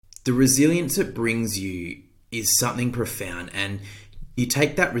The resilience it brings you is something profound, and you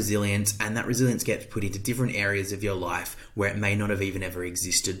take that resilience and that resilience gets put into different areas of your life where it may not have even ever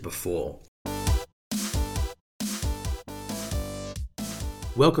existed before.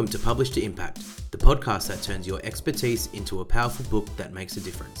 Welcome to Publish to Impact, the podcast that turns your expertise into a powerful book that makes a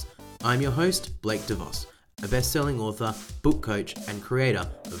difference. I'm your host, Blake DeVos, a best-selling author, book coach, and creator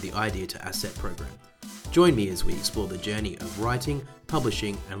of the Idea to Asset program. Join me as we explore the journey of writing,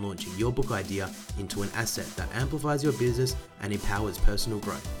 publishing, and launching your book idea into an asset that amplifies your business and empowers personal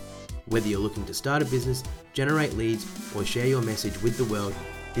growth. Whether you're looking to start a business, generate leads, or share your message with the world,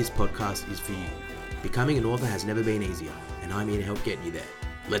 this podcast is for you. Becoming an author has never been easier, and I'm here to help get you there.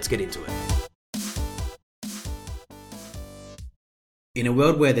 Let's get into it. In a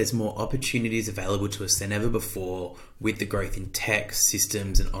world where there's more opportunities available to us than ever before, with the growth in tech,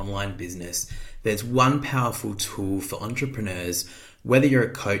 systems, and online business, there's one powerful tool for entrepreneurs, whether you're a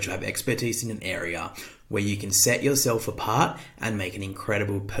coach or have expertise in an area, where you can set yourself apart and make an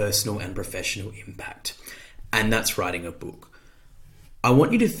incredible personal and professional impact. And that's writing a book. I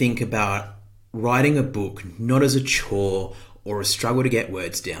want you to think about writing a book not as a chore or a struggle to get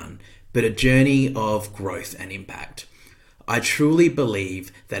words down, but a journey of growth and impact. I truly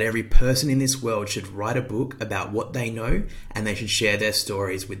believe that every person in this world should write a book about what they know, and they should share their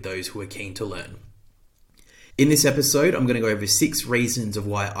stories with those who are keen to learn. In this episode, I'm going to go over 6 reasons of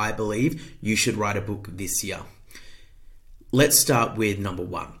why I believe you should write a book this year. Let's start with number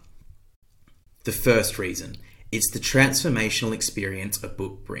 1. The first reason. It's the transformational experience a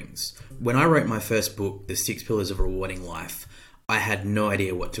book brings. When I wrote my first book, The 6 Pillars of a Rewarding Life, I had no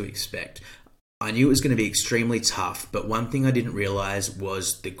idea what to expect. I knew it was going to be extremely tough, but one thing I didn't realize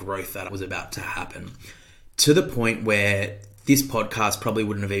was the growth that was about to happen. To the point where this podcast probably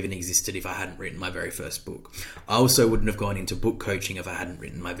wouldn't have even existed if I hadn't written my very first book. I also wouldn't have gone into book coaching if I hadn't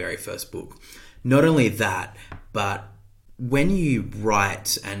written my very first book. Not only that, but when you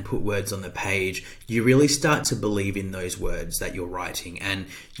write and put words on the page, you really start to believe in those words that you're writing, and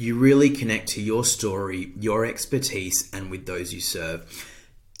you really connect to your story, your expertise, and with those you serve.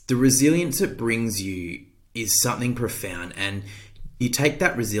 The resilience it brings you is something profound, and you take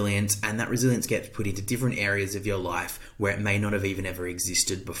that resilience and that resilience gets put into different areas of your life where it may not have even ever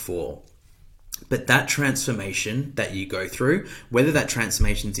existed before. But that transformation that you go through, whether that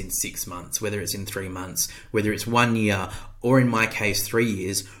transformation's in 6 months, whether it's in 3 months, whether it's 1 year, or in my case, 3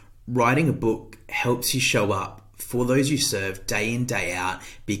 years, writing a book helps you show up for those you serve day in, day out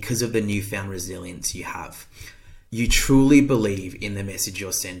because of the newfound resilience you have. You truly believe in the message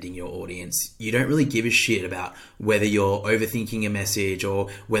you're sending your audience. You don't really give a shit about whether you're overthinking a message or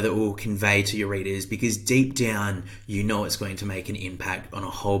whether it will convey to your readers, because deep down, you know it's going to make an impact on a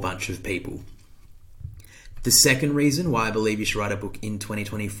whole bunch of people. The second reason why I believe you should write a book in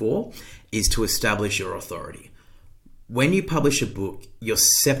 2024 is to establish your authority. When you publish a book, you're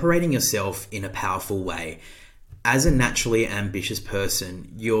separating yourself in a powerful way. As a naturally ambitious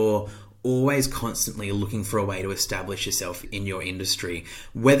person, you're always constantly looking for a way to establish yourself in your industry,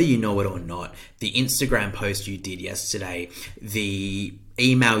 whether you know it or not. The Instagram post you did yesterday, the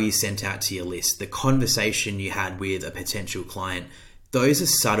email you sent out to your list, the conversation you had with a potential client, those are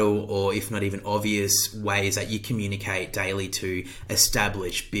subtle, or if not even obvious, ways that you communicate daily to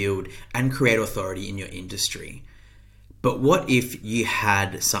establish, build, and create authority in your industry. But what if you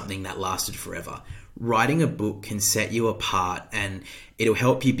had something that lasted forever? Writing a book can set you apart, and it'll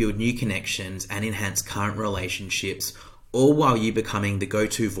help you build new connections and enhance current relationships, all while you becoming the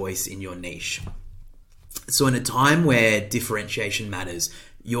go-to voice in your niche. So in a time where differentiation matters,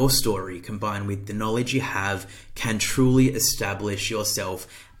 your story combined with the knowledge you have can truly establish yourself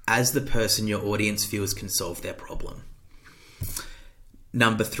as the person your audience feels can solve their problem.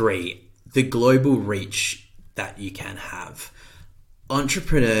 Number 3, the global reach that you can have.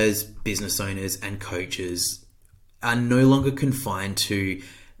 Entrepreneurs, business owners, and coaches are no longer confined to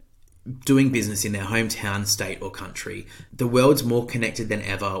doing business in their hometown, state, or country. The world's more connected than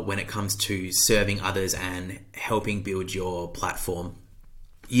ever when it comes to serving others and helping build your platform.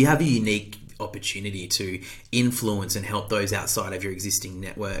 You have a unique opportunity to influence and help those outside of your existing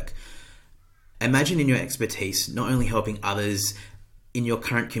network. Imagine in your expertise, not only helping others in your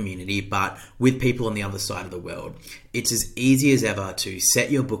current community, but with people on the other side of the world. It's as easy as ever to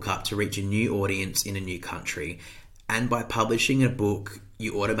set your book up to reach a new audience in a new country. And by publishing a book,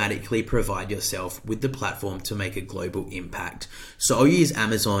 you automatically provide yourself with the platform to make a global impact. So I'll use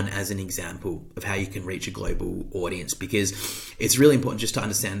Amazon as an example of how you can reach a global audience, because it's really important just to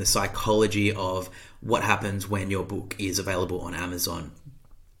understand the psychology of what happens when your book is available on Amazon.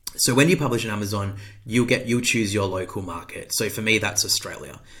 So when you publish on Amazon, you'll choose your local market. So for me, that's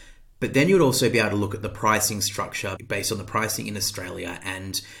Australia. But then you'd also be able to look at the pricing structure based on the pricing in Australia,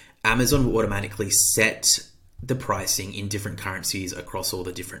 and Amazon will automatically set the pricing in different currencies across all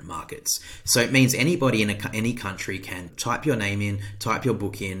the different markets. So it means anybody in any country can type your name in, type your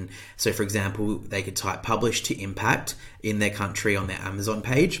book in. So for example, they could type publish to impact in their country on their Amazon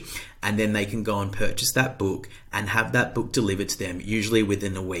page, and then they can go and purchase that book and have that book delivered to them, usually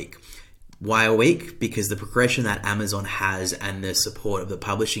within a week. Why a week? Because the progression that Amazon has and the support of the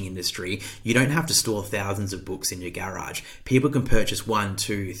publishing industry, you don't have to store thousands of books in your garage. People can purchase 1,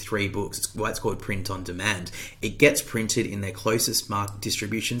 2, 3 books. It's why it's called print on demand. It gets printed in their closest market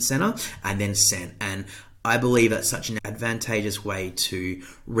distribution center and then sent. And I believe that's such an advantageous way to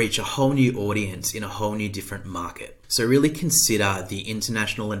reach a whole new audience in a whole new different market. So really consider the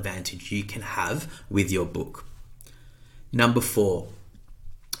international advantage you can have with your book. Number 4.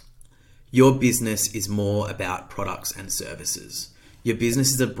 Your business is more about products and services. Your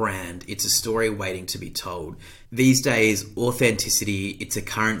business is a brand. It's a story waiting to be told. These days, authenticity, it's a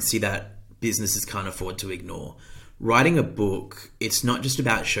currency that businesses can't afford to ignore. Writing a book, it's not just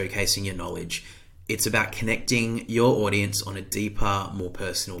about showcasing your knowledge. It's about connecting your audience on a deeper, more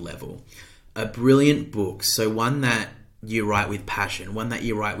personal level. A brilliant book, so one that you write with passion, one that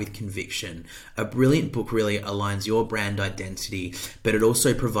you write with conviction. A brilliant book really aligns your brand identity, but it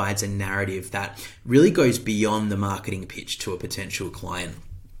also provides a narrative that really goes beyond the marketing pitch to a potential client.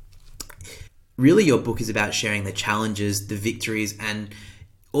 Really, your book is about sharing the challenges, the victories, and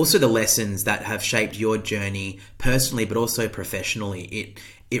also the lessons that have shaped your journey personally, but also professionally.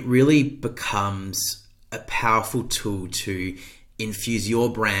 It really becomes a powerful tool to infuse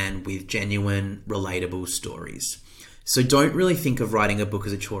your brand with genuine, relatable stories. So don't really think of writing a book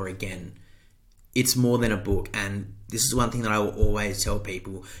as a chore again. It's more than a book, and this is one thing that I will always tell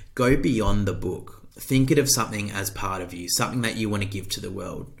people. Go beyond the book. Think it of something as part of you, something that you want to give to the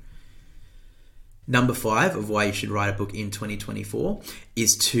world. Number 5 of why you should write a book in 2024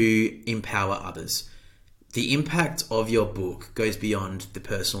 is to empower others. The impact of your book goes beyond the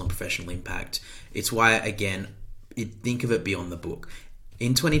personal and professional impact. It's why, again, think of it beyond the book.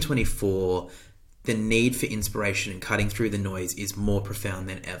 In 2024, the need for inspiration and cutting through the noise is more profound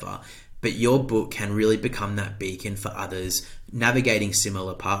than ever. But your book can really become that beacon for others navigating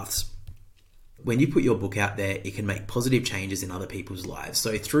similar paths. When you put your book out there, it can make positive changes in other people's lives.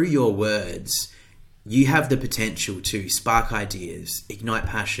 So through your words, you have the potential to spark ideas, ignite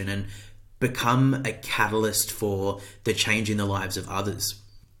passion, and become a catalyst for the change in the lives of others.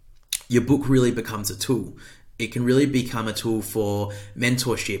 Your book really becomes a tool. It can really become a tool for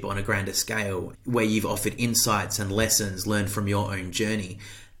mentorship on a grander scale, where you've offered insights and lessons learned from your own journey.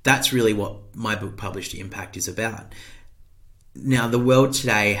 That's really what my book, Publish to Impact, is about. Now, the world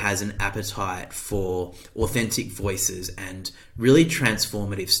today has an appetite for authentic voices and really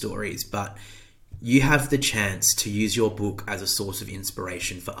transformative stories, but you have the chance to use your book as a source of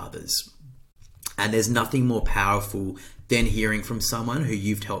inspiration for others. And there's nothing more powerful than hearing from someone who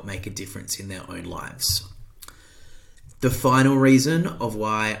you've helped make a difference in their own lives. The final reason of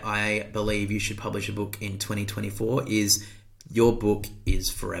why I believe you should publish a book in 2024 is your book is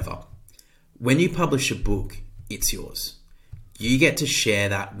forever. When you publish a book, it's yours. You get to share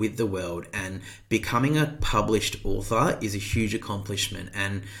that with the world, and becoming a published author is a huge accomplishment.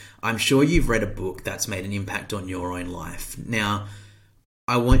 And I'm sure you've read a book that's made an impact on your own life. Now,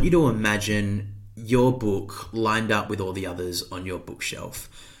 I want you to imagine your book lined up with all the others on your bookshelf.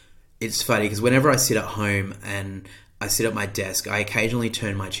 It's funny because whenever I sit at home and I sit at my desk, I occasionally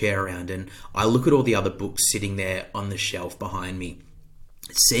turn my chair around and I look at all the other books sitting there on the shelf behind me.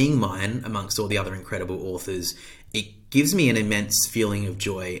 Seeing mine amongst all the other incredible authors, it gives me an immense feeling of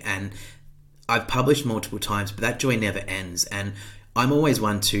joy. And I've published multiple times, but that joy never ends. And I'm always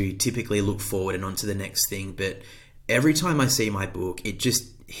one to typically look forward and on to the next thing. But every time I see my book, it just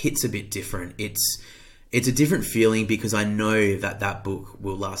hits a bit different. It's a different feeling because I know that that book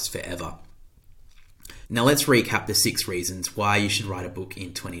will last forever. Now let's recap the 6 reasons why you should write a book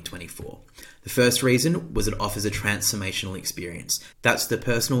in 2024. The first reason was it offers a transformational experience. That's the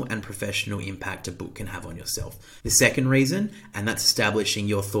personal and professional impact a book can have on yourself. The second reason, and that's establishing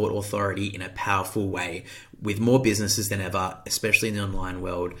your thought authority in a powerful way. With more businesses than ever, especially in the online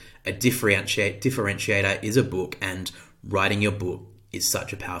world, a differentiator is a book, and writing your book is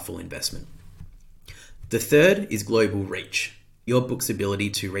such a powerful investment. The third is global reach. Your book's ability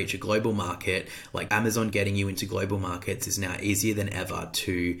to reach a global market, like Amazon getting you into global markets, is now easier than ever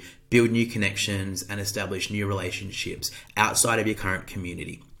to build new connections and establish new relationships outside of your current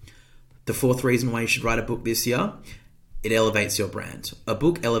community. The fourth reason why you should write a book this year, it elevates your brand. A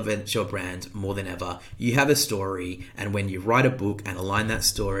book elevates your brand more than ever. You have a story, and when you write a book and align that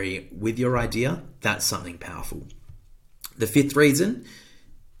story with your idea, that's something powerful. The fifth reason,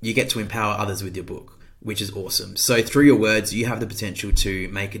 you get to empower others with your book, which is awesome. So through your words, you have the potential to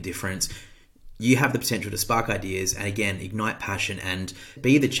make a difference. You have the potential to spark ideas and, again, ignite passion and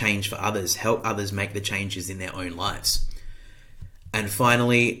be the change for others, help others make the changes in their own lives. And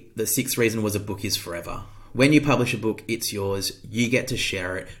finally, the sixth reason was a book is forever. When you publish a book, it's yours. You get to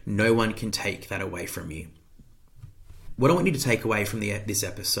share it. No one can take that away from you. What I want you to take away from this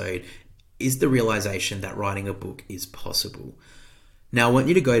episode is the realization that writing a book is possible. Now, I want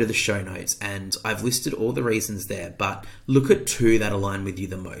you to go to the show notes, and I've listed all the reasons there, but look at 2 that align with you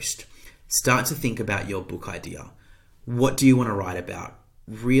the most. Start to think about your book idea. What do you want to write about?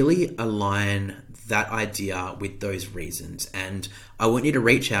 Really align that idea with those reasons. And I want you to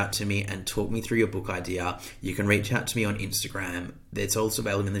reach out to me and talk me through your book idea. You can reach out to me on Instagram. It's also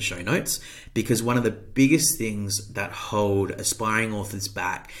available in the show notes, because one of the biggest things that hold aspiring authors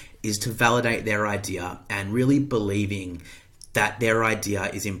back is to validate their idea and really believing that their idea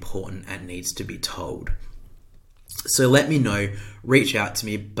is important and needs to be told. So let me know, reach out to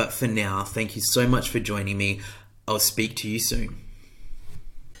me. But for now, thank you so much for joining me. I'll speak to you soon.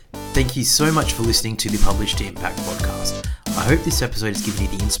 Thank you so much for listening to the Publish to Impact podcast. I hope this episode has given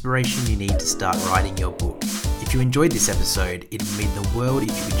you the inspiration you need to start writing your book. If you enjoyed this episode, it would mean the world if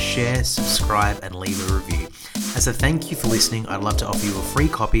you could share, subscribe, and leave a review. As a thank you for listening, I'd love to offer you a free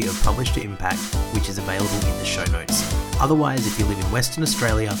copy of Publish to Impact, which is available in the show notes. Otherwise, if you live in Western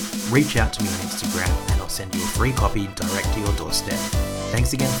Australia, reach out to me on Instagram and I'll send you a free copy direct to your doorstep.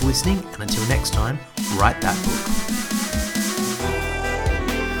 Thanks again for listening, and until next time, write that book.